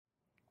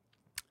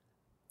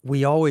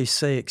we always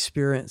say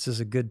experience is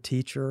a good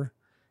teacher.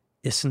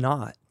 It's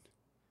not.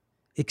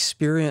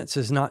 Experience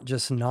is not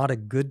just not a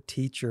good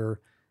teacher.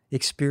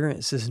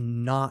 Experience is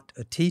not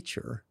a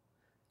teacher.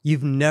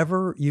 You've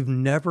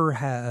never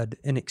had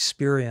an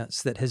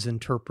experience that has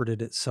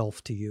interpreted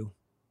itself to you.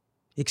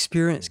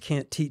 Experience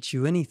can't teach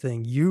you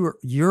anything.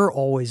 You're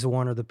always the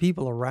one, or the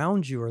people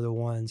around you are the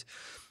ones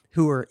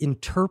who are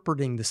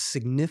interpreting the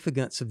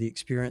significance of the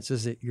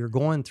experiences that you're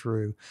going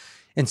through.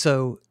 And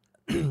so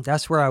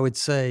that's where I would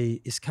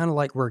say it's kind of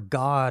like where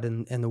God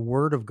and the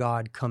Word of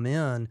God come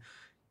in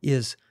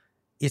is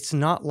it's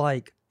not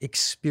like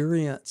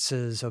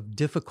experiences of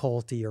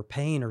difficulty or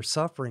pain or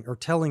suffering are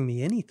telling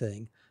me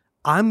anything.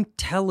 I'm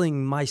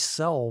telling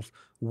myself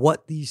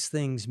what these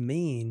things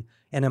mean.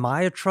 And am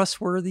I a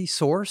trustworthy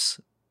source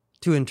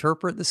to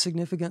interpret the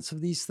significance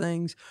of these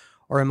things?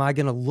 Or am I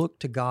going to look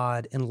to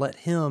God and let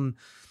Him,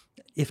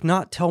 if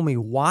not tell me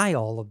why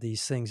all of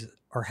these things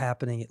are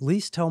happening, at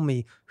least tell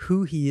me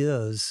who He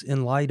is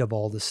in light of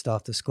all this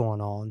stuff that's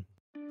going on?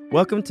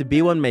 Welcome to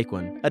Be One, Make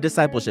One, a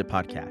discipleship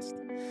podcast.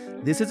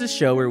 This is a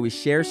show where we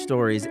share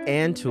stories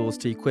and tools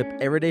to equip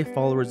everyday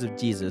followers of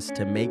Jesus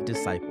to make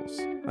disciples.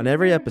 On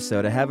every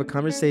episode, I have a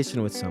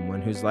conversation with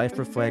someone whose life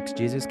reflects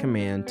Jesus'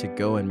 command to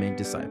go and make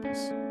disciples.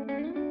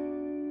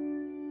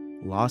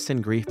 Loss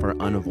and grief are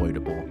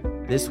unavoidable.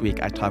 This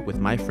week, I talk with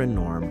my friend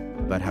Norm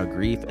about how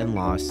grief and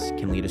loss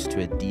can lead us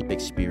to a deep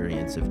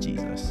experience of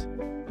Jesus.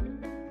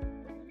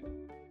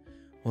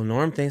 Well,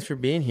 Norm, thanks for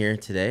being here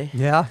today.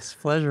 Yeah, it's a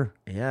pleasure.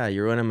 Yeah,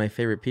 you're one of my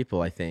favorite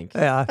people, I think.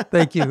 Yeah,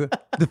 thank you.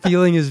 The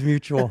feeling is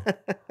mutual.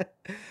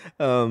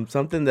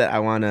 Something that I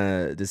want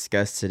to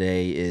discuss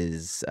today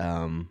is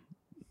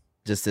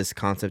just this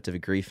concept of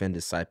grief and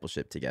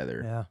discipleship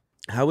together. Yeah.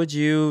 How would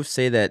you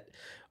say that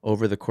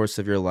over the course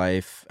of your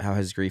life, how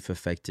has grief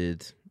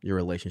affected your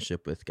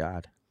relationship with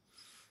God?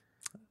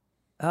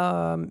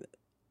 Well,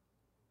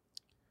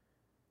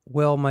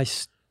 my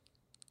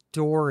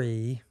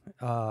story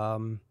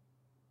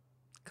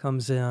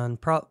comes in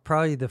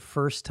probably the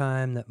first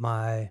time that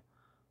my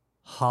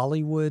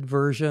Hollywood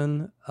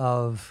version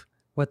of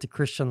what the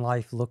Christian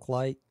life looked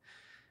like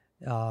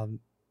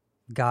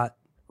got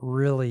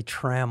really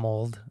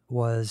trammeled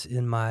was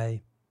in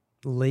my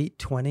late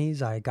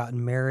 20s. I had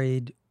gotten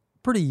married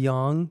pretty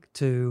young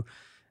to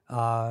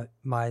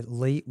my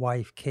late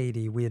wife,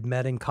 Katie. We had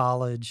met in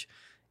college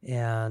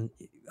and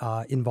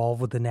involved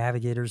with the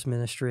Navigators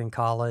ministry in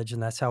college,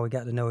 and that's how we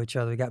got to know each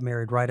other. We got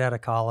married right out of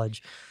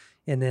college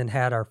and then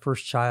had our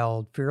first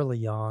child fairly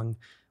young.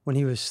 When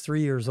he was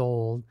 3 years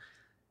old,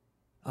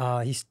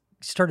 he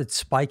started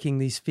spiking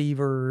these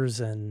fevers,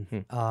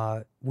 and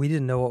we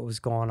didn't know what was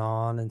going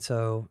on. And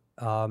so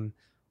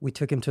we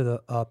took him to the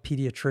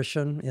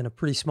pediatrician in a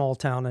pretty small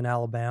town in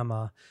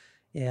Alabama.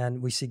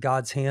 And we see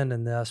God's hand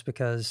in this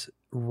because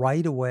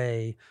right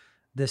away,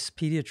 this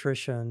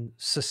pediatrician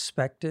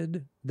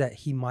suspected that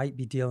he might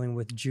be dealing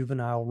with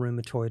juvenile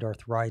rheumatoid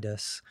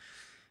arthritis,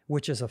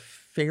 which is a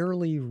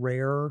fairly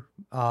rare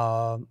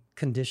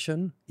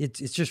condition.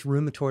 It's just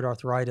rheumatoid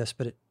arthritis,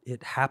 but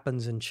it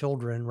happens in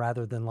children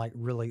rather than like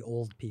really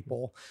old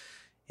people.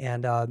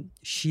 And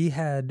she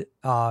had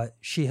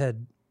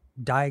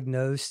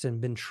diagnosed and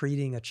been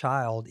treating a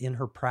child in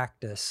her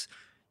practice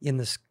in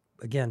this,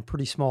 again,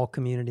 pretty small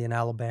community in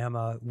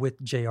Alabama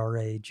with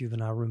JRA,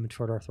 juvenile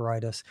rheumatoid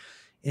arthritis.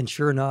 And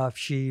sure enough,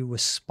 she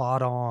was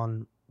spot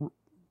on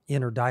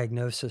in her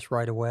diagnosis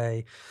right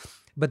away.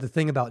 But the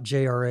thing about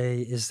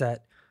JRA is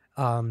that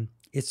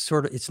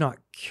it's not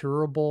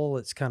curable.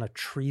 It's kind of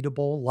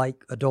treatable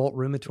like adult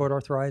rheumatoid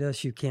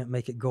arthritis. You can't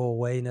make it go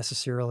away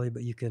necessarily,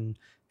 but you can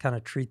kind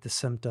of treat the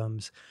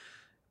symptoms.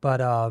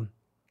 But, of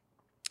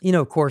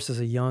course, as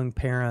a young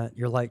parent,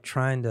 you're like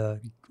trying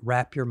to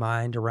wrap your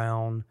mind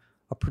around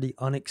a pretty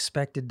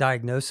unexpected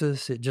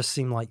diagnosis. It just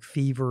seemed like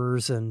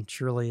fevers, and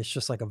surely it's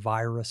just like a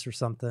virus or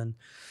something.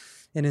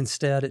 And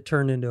instead it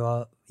turned into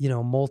a,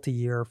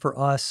 multi-year, for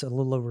us, a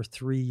little over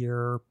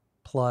 3-year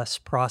plus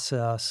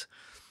process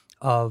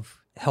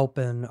of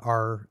helping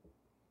our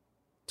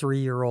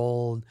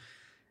 3-year-old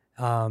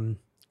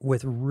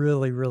with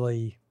really,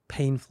 really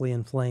painfully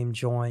inflamed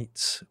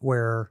joints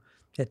where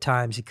at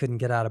times he couldn't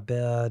get out of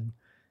bed.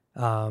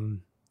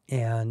 And,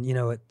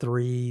 at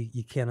 3,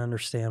 you can't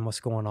understand what's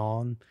going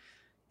on.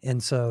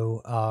 And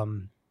so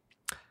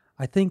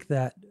I think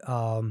that,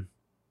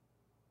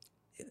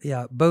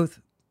 both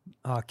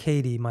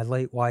Katie, my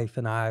late wife,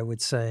 and I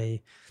would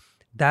say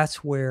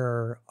that's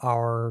where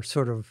our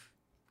sort of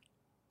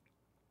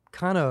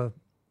kind of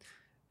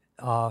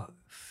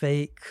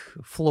fake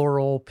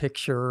floral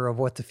picture of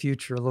what the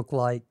future looked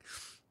like,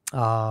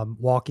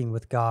 walking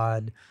with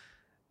God,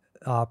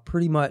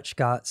 pretty much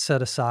got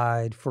set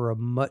aside for a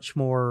much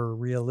more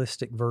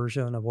realistic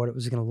version of what it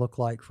was going to look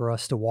like for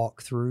us to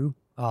walk through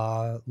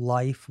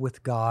life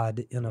with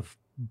God in a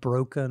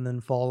broken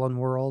and fallen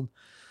world.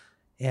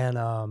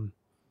 And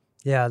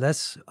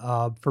that's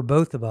for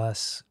both of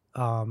us.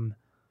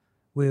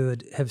 We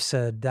would have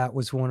said that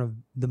was one of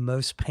the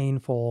most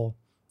painful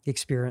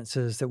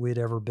experiences that we'd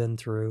ever been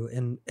through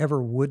and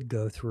ever would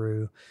go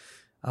through.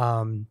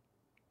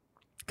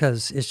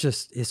 because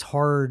it's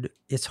hard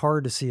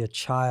to see a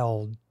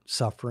child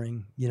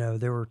suffering.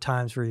 There were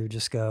times where you would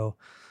just go,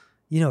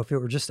 if it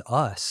were just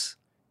us,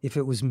 if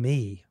it was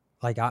me,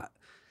 like I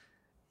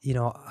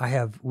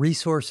have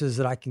resources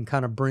that I can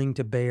kind of bring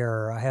to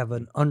bear. I have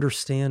an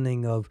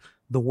understanding of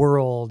the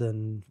world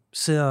and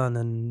sin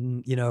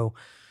and,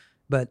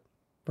 but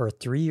for a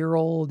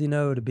 3-year-old,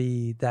 to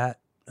be that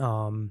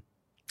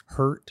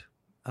hurt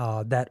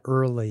that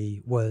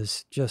early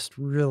was just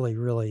really,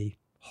 really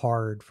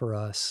hard for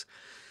us.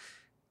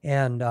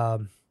 And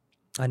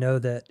I know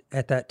that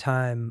at that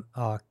time,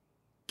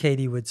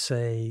 Katie would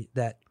say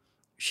that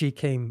she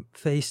came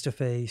face to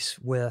face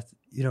with,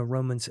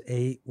 Romans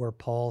 8, where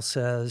Paul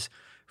says,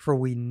 "For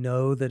we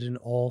know that in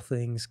all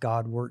things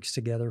God works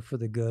together for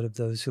the good of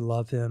those who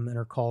love him and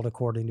are called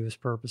according to his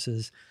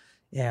purposes."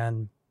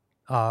 And,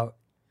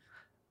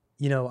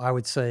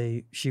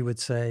 she would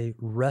say,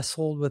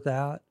 wrestled with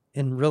that,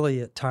 and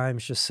really at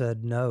times just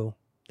said, no,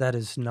 that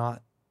is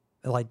not,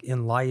 like,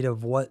 in light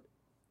of what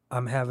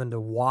I'm having to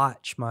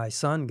watch my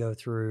son go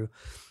through,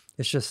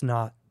 it's just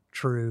not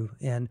true.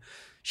 And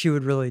she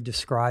would really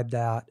describe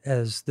that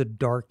as the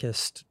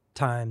darkest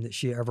time that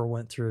she ever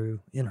went through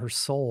in her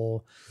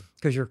soul,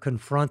 because you're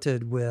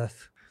confronted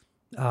with,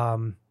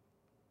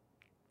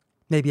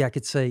 maybe I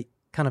could say,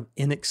 kind of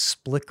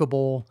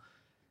inexplicable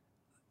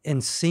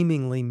and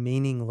seemingly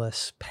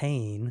meaningless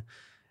pain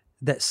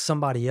that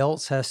somebody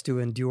else has to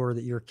endure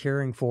that you're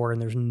caring for, and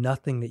there's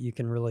nothing that you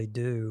can really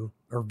do,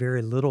 or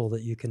very little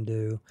that you can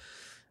do.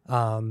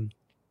 And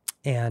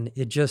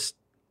it just,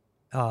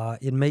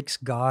 it makes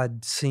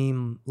God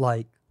seem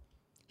like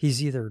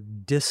he's either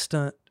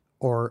distant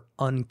or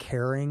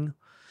uncaring.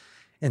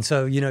 And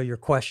so, your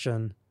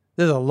question,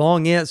 there's a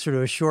long answer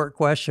to a short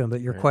question,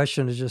 but your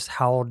question is just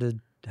how do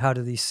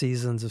these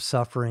seasons of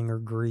suffering or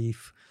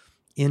grief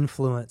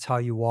influence how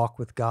you walk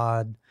with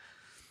God?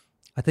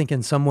 I think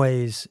in some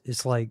ways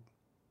it's like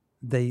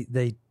they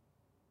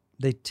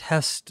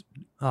test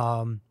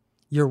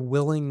your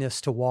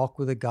willingness to walk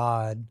with a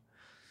God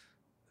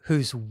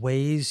whose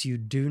ways you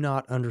do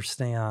not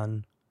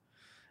understand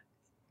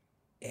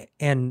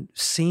and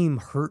seem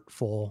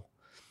hurtful,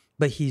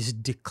 but he's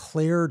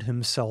declared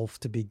himself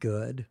to be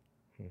good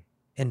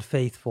and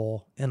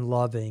faithful and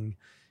loving.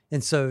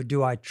 And so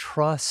do I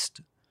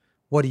trust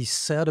what he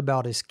said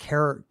about his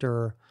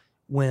character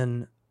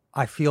when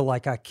I feel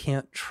like I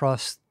can't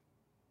trust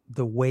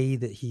the way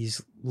that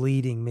he's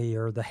leading me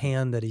or the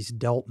hand that he's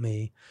dealt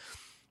me?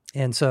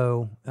 And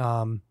so,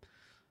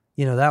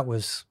 that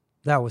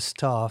was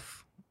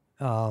tough.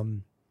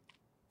 And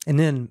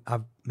then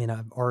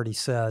I've already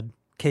said,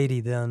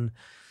 Katie then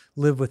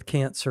lived with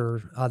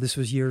cancer. This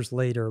was years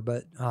later,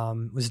 but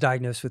was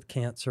diagnosed with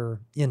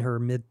cancer in her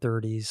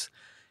mid-30s.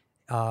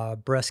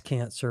 Breast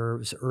cancer. It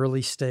was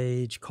early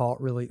stage,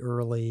 caught really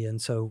early.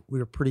 And so we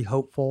were pretty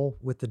hopeful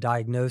with the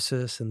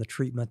diagnosis and the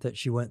treatment that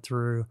she went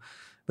through.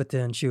 But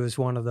then she was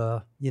one of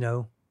the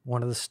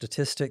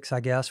statistics, I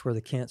guess, where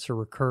the cancer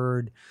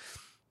recurred.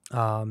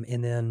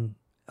 And then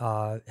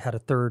had a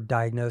third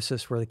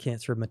diagnosis where the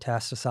cancer had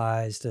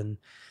metastasized. And,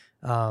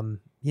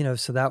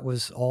 so that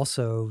was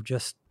also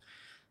just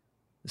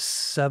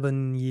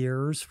 7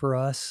 years for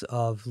us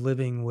of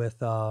living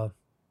with a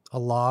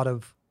lot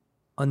of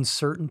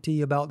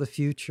uncertainty about the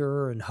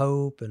future and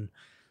hope. And,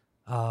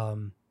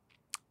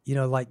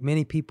 like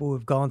many people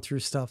who've gone through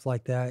stuff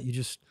like that, you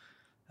just,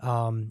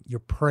 you're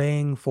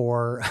praying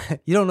for,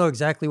 you don't know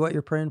exactly what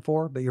you're praying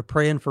for, but you're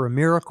praying for a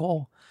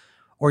miracle,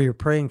 or you're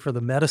praying for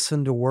the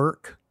medicine to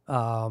work,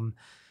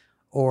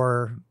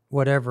 or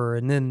whatever.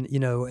 And then,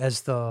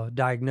 as the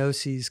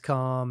diagnoses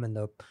come and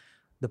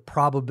the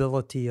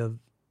probability of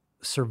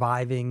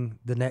surviving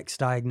the next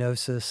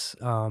diagnosis,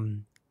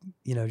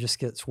 just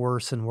gets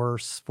worse and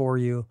worse for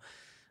you.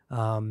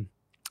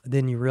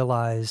 Then you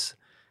realize,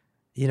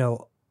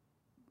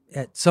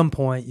 at some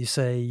point you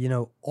say,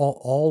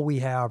 all we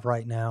have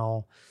right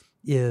now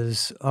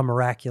is a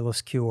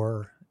miraculous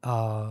cure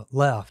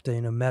left.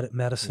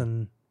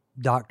 Medicine,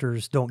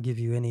 doctors don't give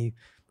you any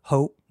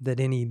hope that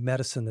any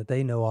medicine that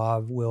they know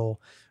of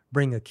will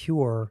bring a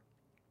cure.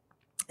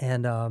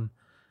 And,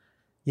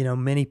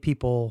 many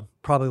people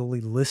probably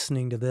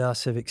listening to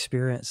this have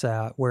experienced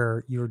that,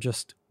 where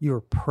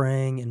you're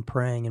praying and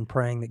praying and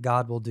praying that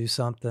God will do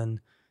something,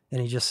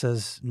 and he just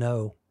says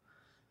no.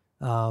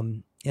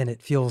 And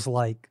it feels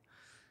like,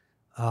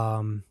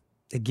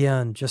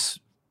 again, just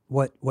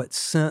what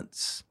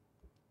sense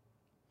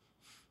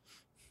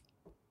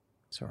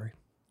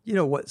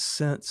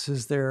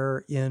is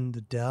there in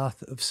the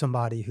death of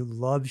somebody who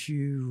loves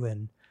you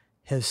and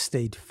has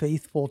stayed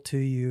faithful to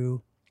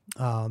you,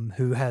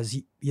 who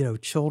has,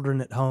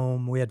 children at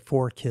home. We had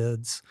 4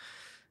 kids.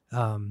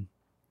 And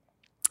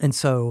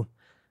so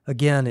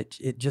again,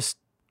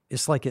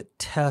 it's like it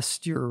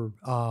tests your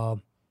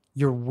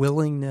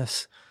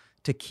willingness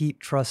to keep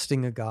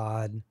trusting a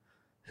God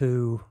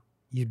who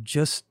you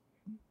just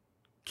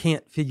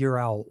can't figure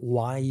out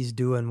why he's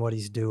doing what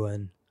he's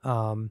doing.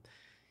 And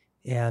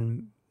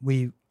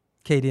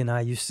Katie and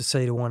I used to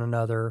say to one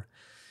another,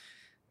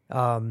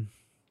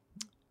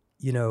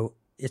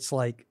 it's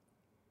like,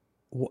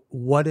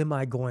 what am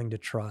I going to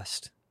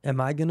trust? Am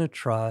I going to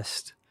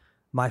trust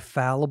my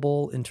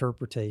fallible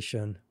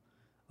interpretation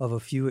of a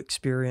few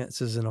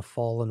experiences in a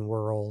fallen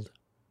world,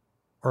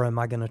 or am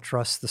I going to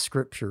trust the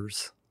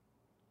scriptures?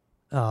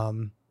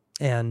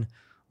 And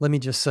let me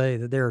just say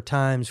that there are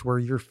times where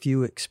your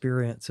few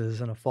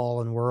experiences in a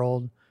fallen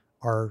world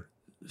are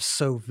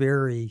so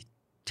very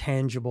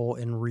tangible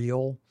and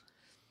real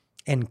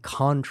and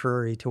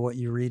contrary to what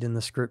you read in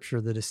the scripture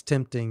that is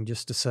tempting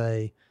just to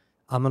say,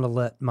 I'm going to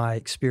let my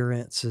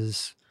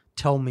experiences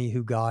tell me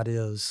who God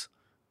is.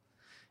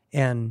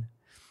 And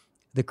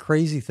the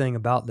crazy thing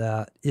about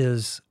that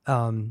is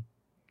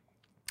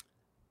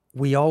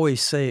we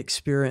always say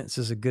experience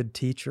is a good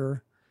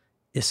teacher.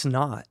 It's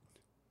not.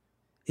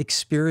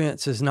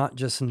 Experience is not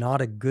just not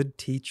a good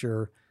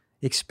teacher.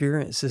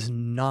 Experience is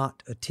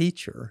not a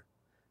teacher.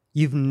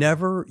 You've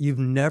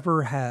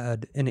never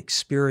had an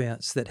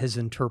experience that has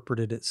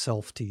interpreted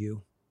itself to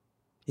you.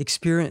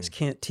 Experience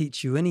can't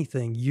teach you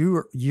anything.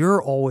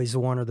 You're always the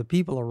one, or the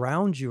people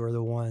around you are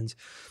the ones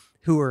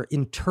who are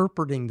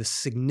interpreting the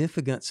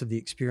significance of the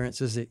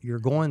experiences that you're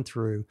going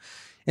through.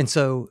 And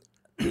so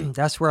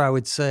that's where I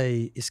would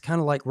say it's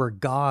kind of like where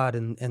God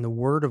and the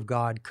Word of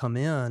God come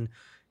in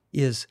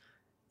is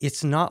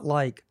it's not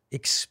like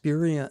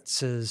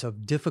experiences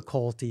of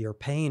difficulty or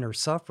pain or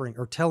suffering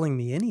are telling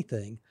me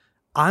anything.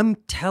 I'm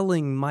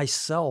telling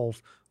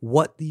myself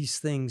what these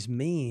things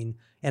mean.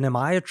 And am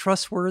I a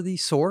trustworthy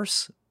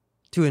source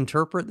to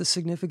interpret the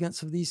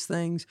significance of these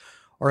things?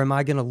 Or am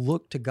I going to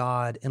look to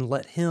God and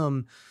let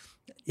Him,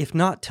 if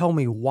not tell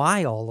me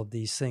why all of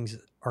these things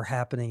are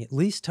happening, at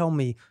least tell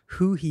me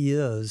who He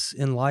is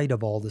in light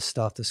of all this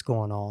stuff that's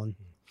going on?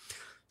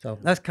 So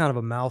that's kind of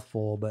a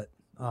mouthful, but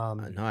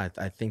no,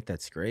 I think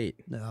that's great.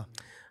 Yeah.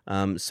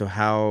 So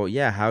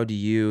how do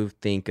you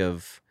think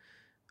of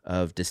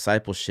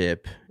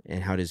discipleship,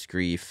 and how does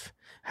grief?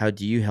 How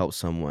do you help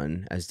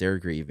someone as they're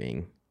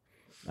grieving?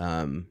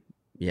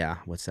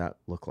 What's that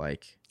look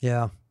like?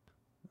 Yeah.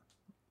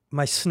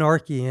 My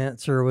snarky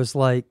answer was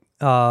like,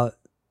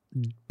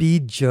 be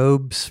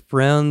Job's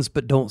friends,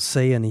 but don't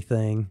say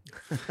anything.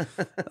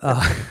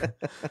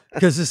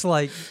 Because it's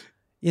like,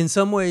 in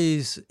some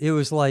ways, it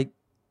was like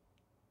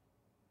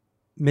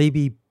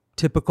maybe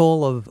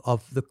typical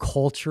of the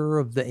culture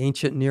of the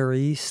ancient Near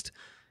East.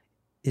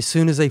 As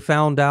soon as they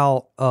found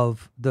out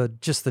of the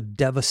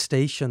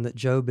devastation that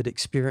Job had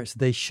experienced,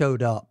 they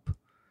showed up.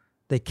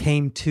 They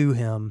came to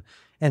him,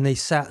 and they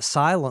sat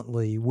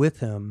silently with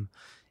him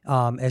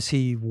as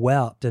he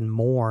wept and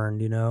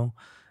mourned,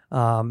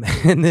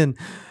 And then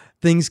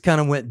things kind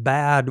of went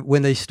bad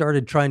when they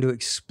started trying to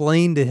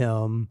explain to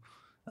him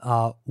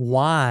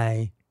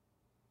why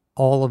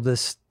all of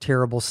this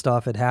terrible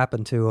stuff had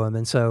happened to him.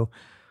 And so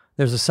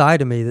there's a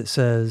side of me that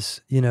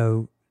says,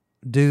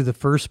 do the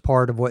first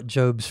part of what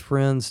Job's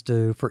friends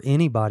do for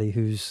anybody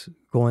who's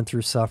going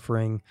through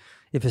suffering.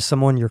 If it's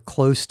someone you're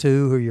close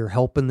to, who you're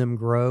helping them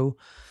grow,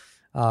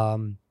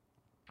 even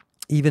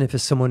if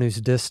it's someone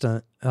who's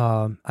distant,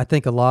 I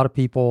think a lot of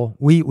people,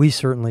 we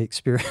certainly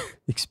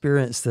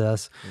experience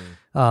this,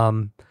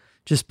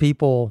 just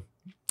people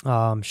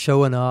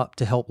showing up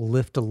to help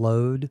lift a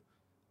load,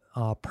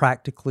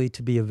 practically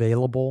to be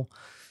available,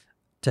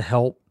 to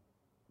help.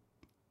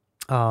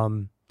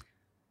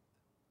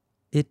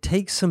 It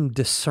takes some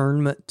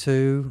discernment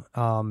too,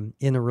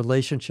 in a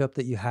relationship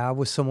that you have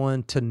with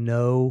someone to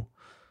know,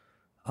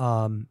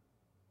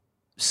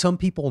 some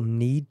people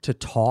need to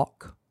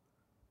talk.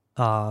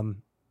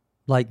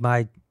 Like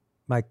my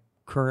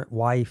current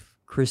wife,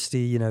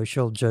 Christy,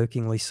 she'll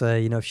jokingly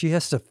say, if she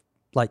has to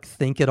like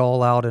think it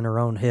all out in her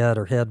own head,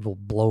 her head will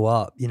blow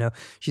up.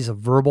 She's a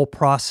verbal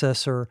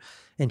processor,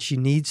 and she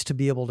needs to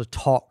be able to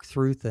talk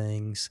through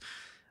things.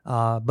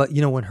 But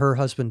when her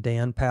husband,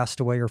 Dan, passed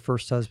away, her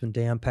first husband,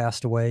 Dan,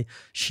 passed away,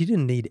 she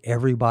didn't need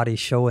everybody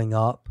showing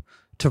up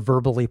to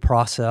verbally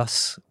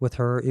process with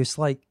her. It's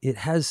like, it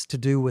has to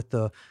do with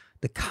the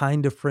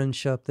kind of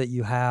friendship that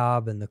you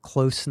have and the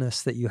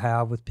closeness that you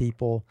have with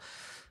people.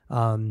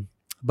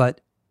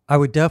 But I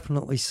would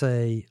definitely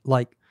say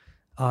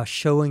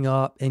showing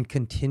up and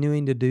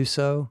continuing to do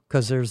so,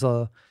 because there's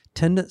a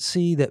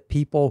tendency that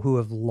people who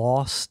have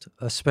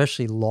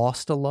especially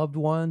lost a loved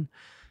one,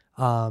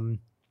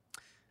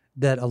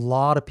 that a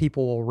lot of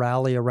people will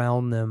rally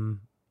around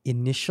them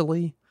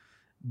initially,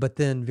 but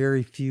then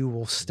very few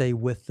will stay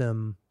with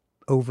them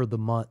over the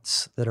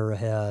months that are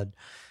ahead.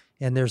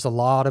 And there's a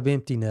lot of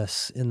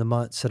emptiness in the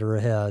months that are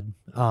ahead.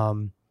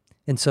 And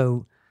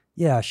so,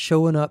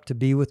 showing up to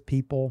be with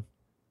people.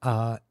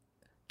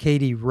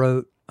 Katie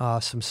wrote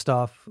some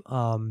stuff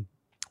when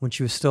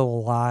she was still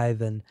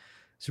alive, and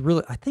it's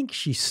really, I think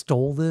she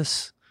stole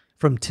this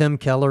from Tim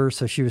Keller,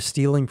 so she was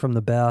stealing from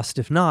the best.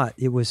 If not,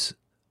 it was,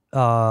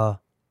 I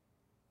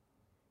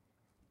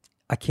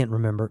can't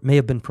remember. It may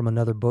have been from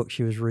another book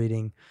she was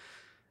reading.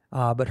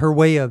 But her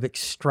way of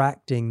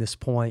extracting this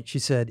point, she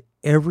said,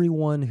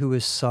 everyone who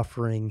is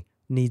suffering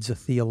needs a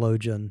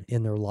theologian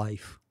in their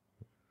life,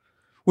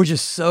 which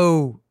is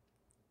so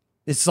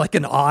It's like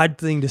an odd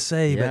thing to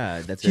say, but Yeah,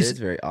 it is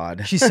very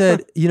odd. she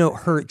said,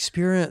 her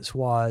experience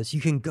was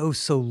you can go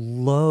so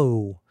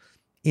low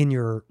in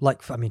your,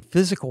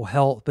 physical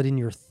health, but in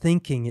your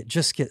thinking, it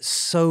just gets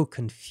so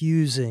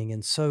confusing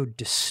and so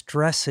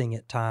distressing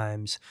at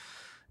times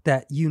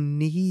that you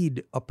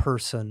need a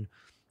person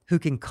who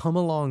can come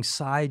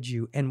alongside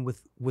you and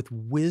with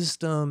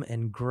wisdom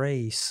and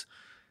grace,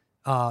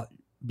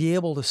 be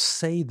able to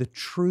say the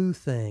true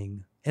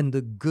thing and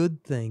the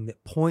good thing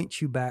that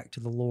points you back to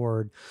the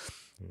Lord.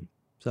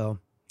 So,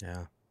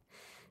 yeah.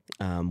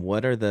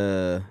 What are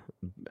the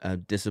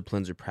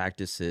disciplines or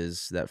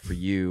practices that for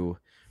you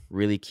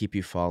really keep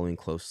you following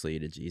closely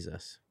to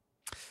Jesus?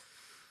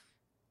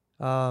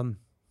 Number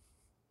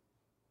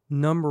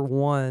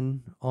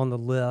one on the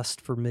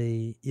list for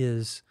me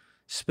is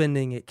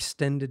spending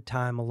extended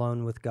time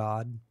alone with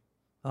God,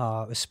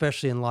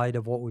 especially in light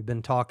of what we've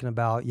been talking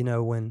about.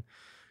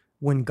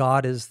 When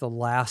God is the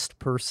last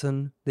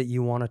person that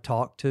you want to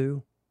talk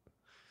to,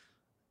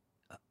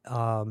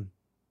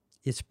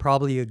 it's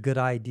probably a good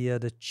idea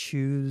to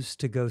choose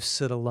to go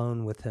sit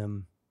alone with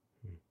him,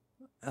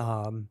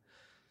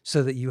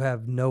 so that you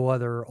have no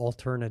other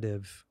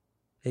alternative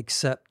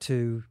except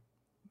to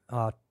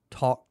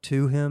talk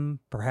to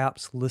him,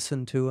 perhaps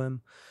listen to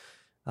him.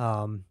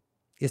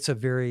 It's a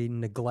very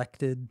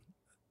neglected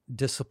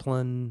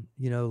discipline,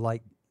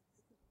 like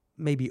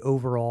maybe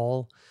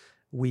overall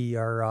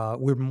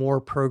we're more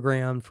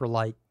programmed for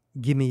like,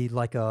 give me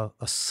like a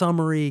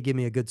summary, give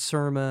me a good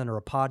sermon or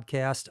a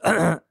podcast.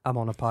 I'm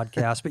on a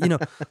podcast,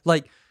 but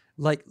like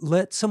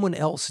let someone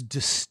else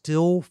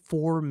distill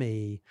for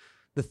me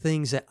the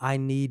things that I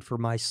need for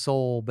my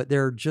soul. But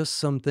there are just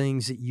some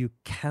things that you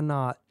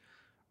cannot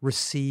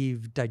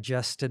receive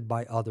digested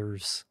by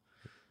others.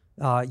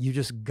 You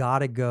just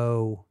gotta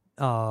go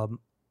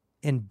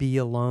and be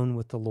alone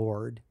with the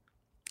Lord.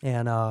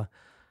 And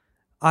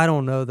I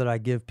don't know that I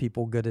give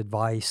people good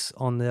advice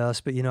on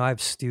this, but I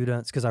have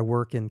students, because I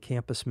work in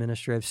campus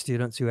ministry, I have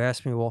students who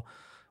ask me, well,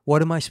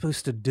 what am I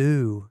supposed to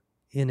do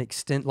in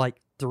extent like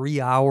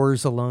 3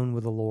 hours alone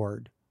with the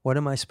Lord? What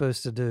am I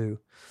supposed to do?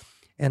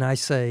 And I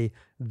say,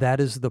 that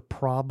is the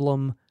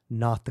problem,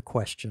 not the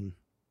question.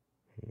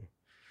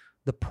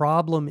 The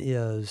problem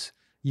is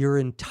your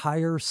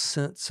entire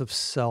sense of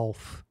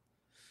self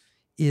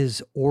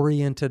is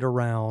oriented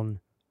around,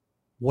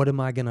 what am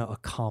I going to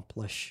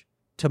accomplish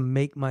to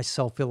make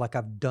myself feel like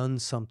I've done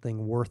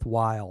something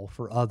worthwhile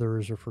for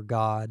others or for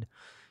God?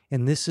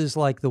 And this is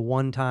like the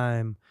one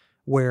time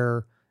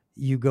where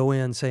you go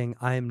in saying,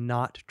 I am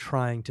not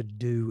trying to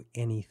do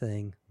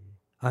anything.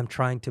 I'm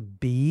trying to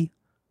be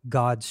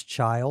God's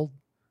child.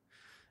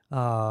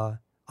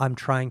 I'm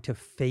trying to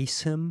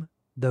face him,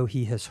 though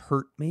he has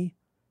hurt me,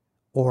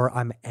 or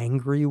I'm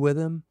angry with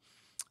him.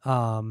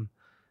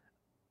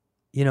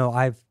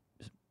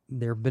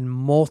 There have been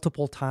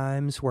multiple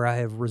times where I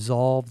have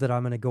resolved that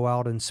I'm going to go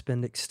out and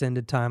spend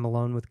extended time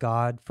alone with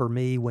God. For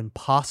me, when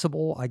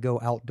possible, I go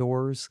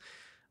outdoors,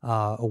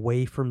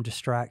 away from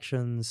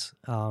distractions.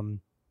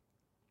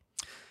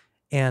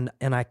 And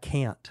I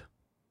can't.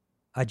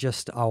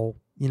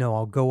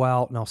 I'll go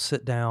out and I'll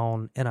sit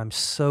down and I'm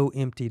so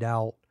emptied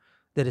out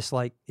that it's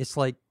like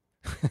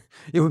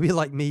it would be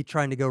like me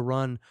trying to go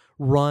run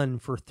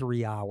for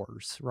 3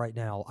 hours right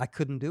now. I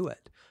couldn't do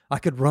it. I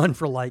could run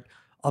for like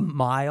a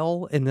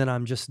mile and then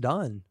I'm just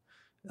done.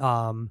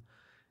 And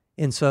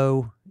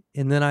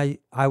then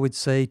I would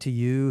say to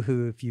you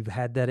who, if you've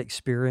had that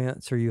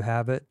experience or you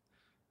have it,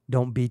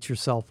 don't beat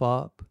yourself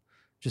up.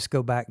 Just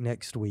go back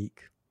next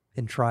week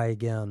and try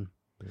again.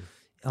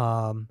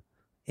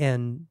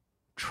 And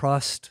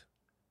trust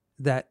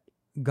that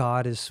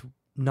God is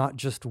not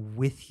just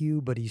with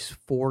you, but he's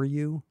for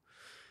you.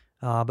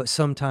 But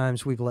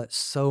sometimes we've let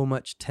so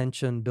much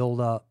tension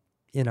build up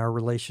in our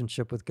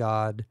relationship with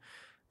God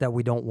that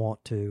we don't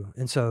want to.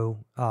 And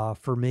so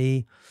for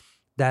me,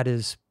 that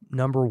is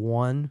number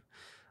one.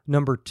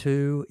 Number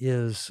two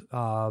is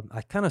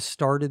I kind of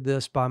started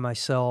this by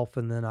myself,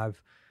 and then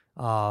I've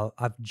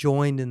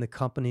joined in the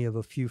company of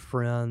a few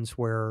friends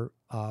where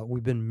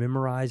we've been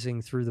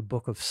memorizing through the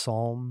book of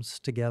Psalms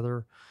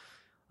together.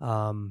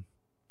 And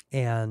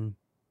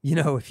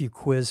if you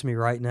quiz me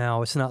right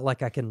now, it's not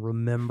like I can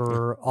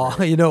remember,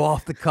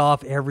 off the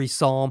cuff every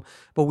psalm,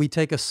 but we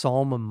take a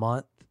psalm a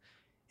month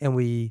and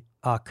we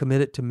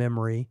commit it to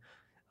memory.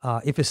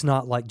 If it's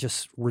not like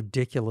just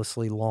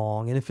ridiculously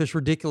long, and if it's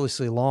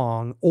ridiculously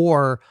long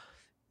or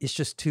it's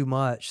just too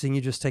much, then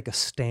you just take a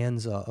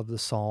stanza of the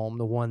psalm,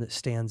 the one that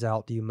stands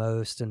out to you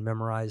most, and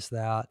memorize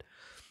that.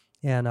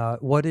 And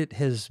what it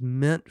has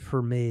meant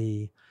for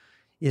me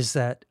is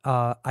that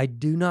I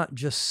do not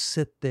just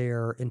sit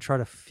there and try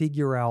to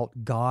figure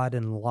out God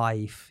and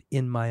life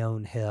in my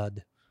own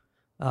head.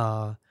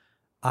 I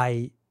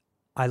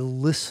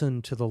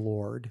listen to the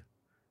Lord.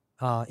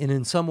 And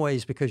in some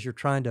ways, because you're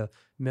trying to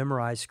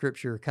memorize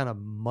scripture, you're kind of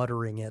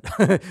muttering it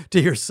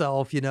to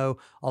yourself,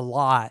 a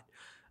lot.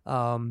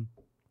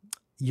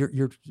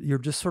 You're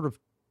just sort of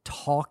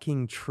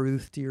talking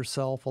truth to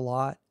yourself a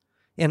lot.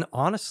 And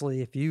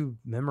honestly, if you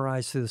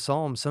memorize through the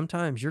Psalms,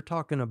 sometimes you're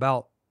talking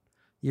about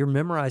you're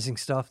memorizing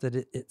stuff that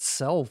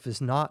itself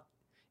is not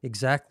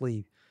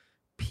exactly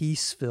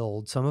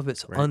peace-filled. Some of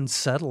it's Right.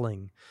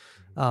 unsettling.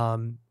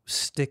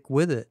 Stick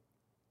with it.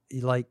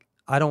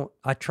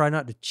 I try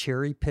not to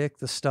cherry pick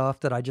the stuff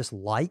that I just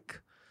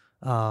like.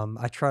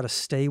 I try to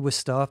stay with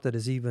stuff that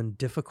is even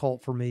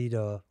difficult for me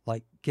to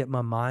get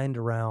my mind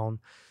around,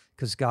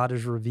 because God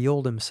has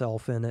revealed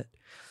himself in it.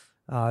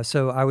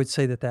 So I would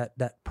say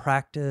that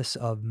practice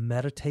of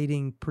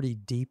meditating pretty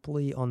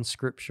deeply on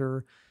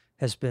Scripture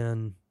has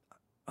been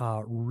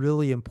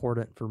really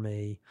important for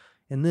me.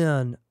 And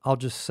then I'll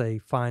just say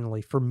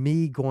finally, for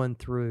me going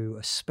through,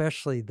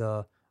 especially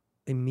the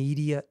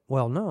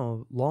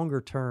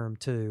longer term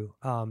too,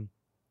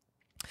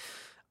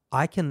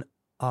 I could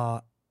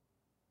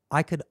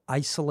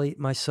isolate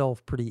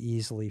myself pretty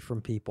easily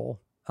from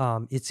people.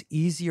 It's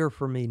easier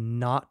for me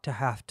not to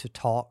have to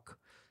talk,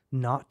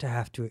 not to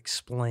have to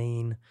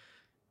explain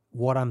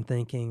what I'm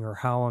thinking or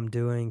how I'm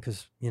doing,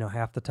 because,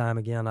 half the time,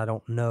 again, I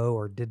don't know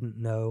or didn't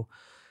know.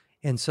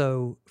 And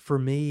so for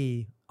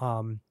me,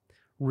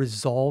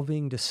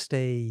 resolving to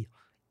stay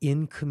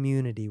in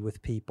community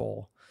with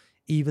people,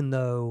 even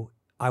though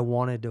I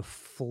wanted to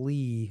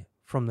flee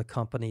from the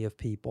company of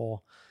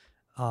people,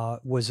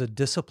 was a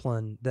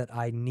discipline that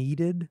I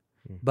needed,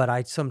 but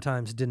I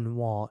sometimes didn't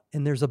want.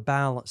 And there's a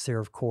balance there,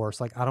 of course.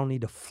 I don't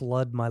need to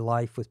flood my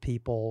life with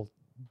people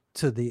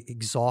to the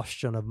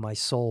exhaustion of my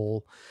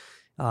soul.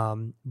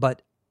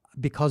 But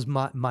because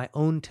my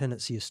own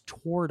tendency is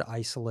toward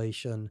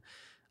isolation,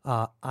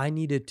 I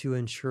needed to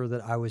ensure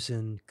that I was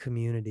in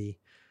community.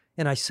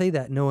 And I say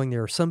that knowing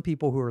there are some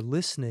people who are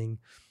listening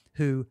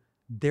who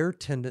their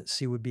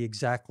tendency would be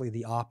exactly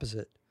the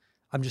opposite.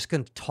 I'm just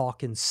going to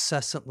talk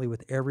incessantly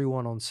with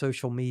everyone on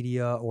social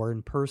media or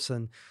in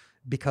person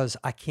because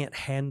I can't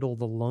handle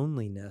the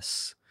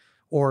loneliness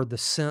or the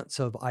sense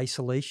of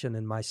isolation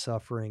in my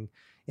suffering.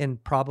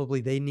 And probably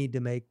they need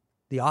to make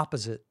the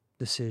opposite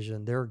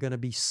decision. There are going to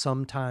be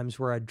some times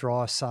where I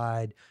draw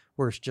aside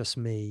where it's just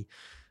me.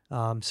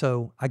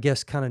 So I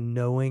guess kind of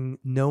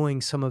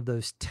knowing some of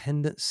those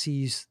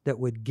tendencies that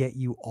would get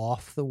you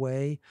off the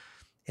way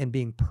and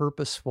being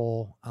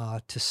purposeful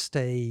to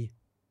stay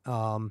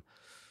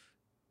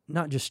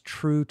not just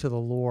true to the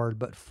Lord,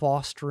 but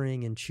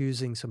fostering and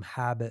choosing some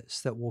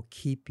habits that will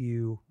keep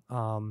you,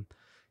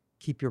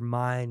 keep your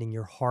mind and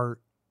your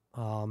heart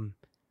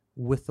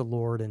with the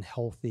Lord and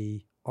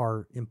healthy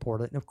are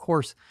important. And of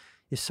course,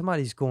 if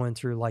somebody's going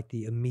through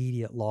the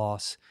immediate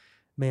loss,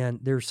 man,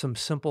 there's some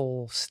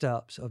simple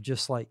steps of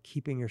just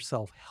keeping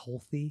yourself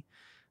healthy.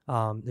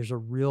 There's a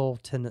real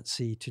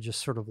tendency to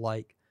just sort of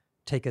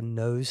take a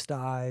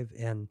nosedive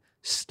and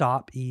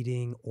stop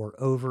eating or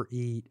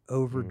overeat,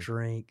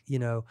 overdrink,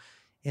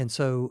 And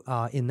so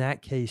in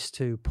that case,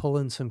 to pull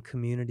in some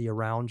community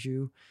around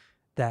you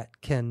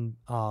that can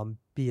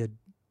be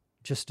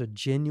just a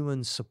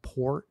genuine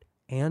support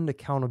and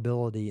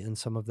accountability in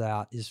some of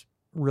that is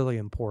really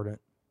important.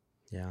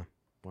 Yeah.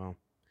 Wow.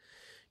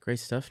 Great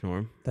stuff,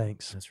 Norm.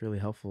 Thanks. That's really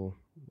helpful.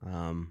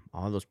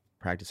 All those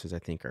practices I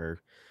think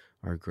are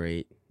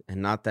great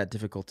and not that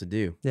difficult to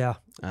do. Yeah.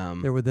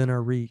 They're within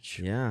our reach.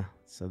 Yeah.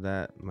 So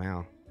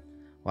wow.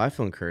 Well, I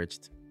feel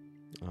encouraged.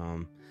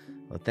 Well,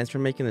 thanks for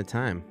making the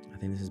time. I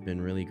think this has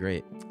been really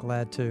great.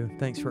 Glad to.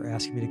 Thanks for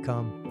asking me to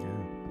come.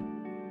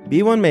 Yeah.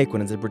 Be One Make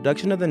One is a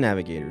production of The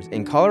Navigators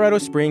in Colorado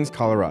Springs,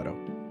 Colorado.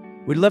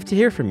 We'd love to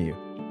hear from you.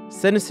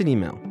 Send us an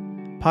email,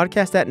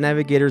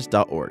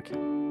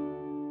 podcast@navigators.org.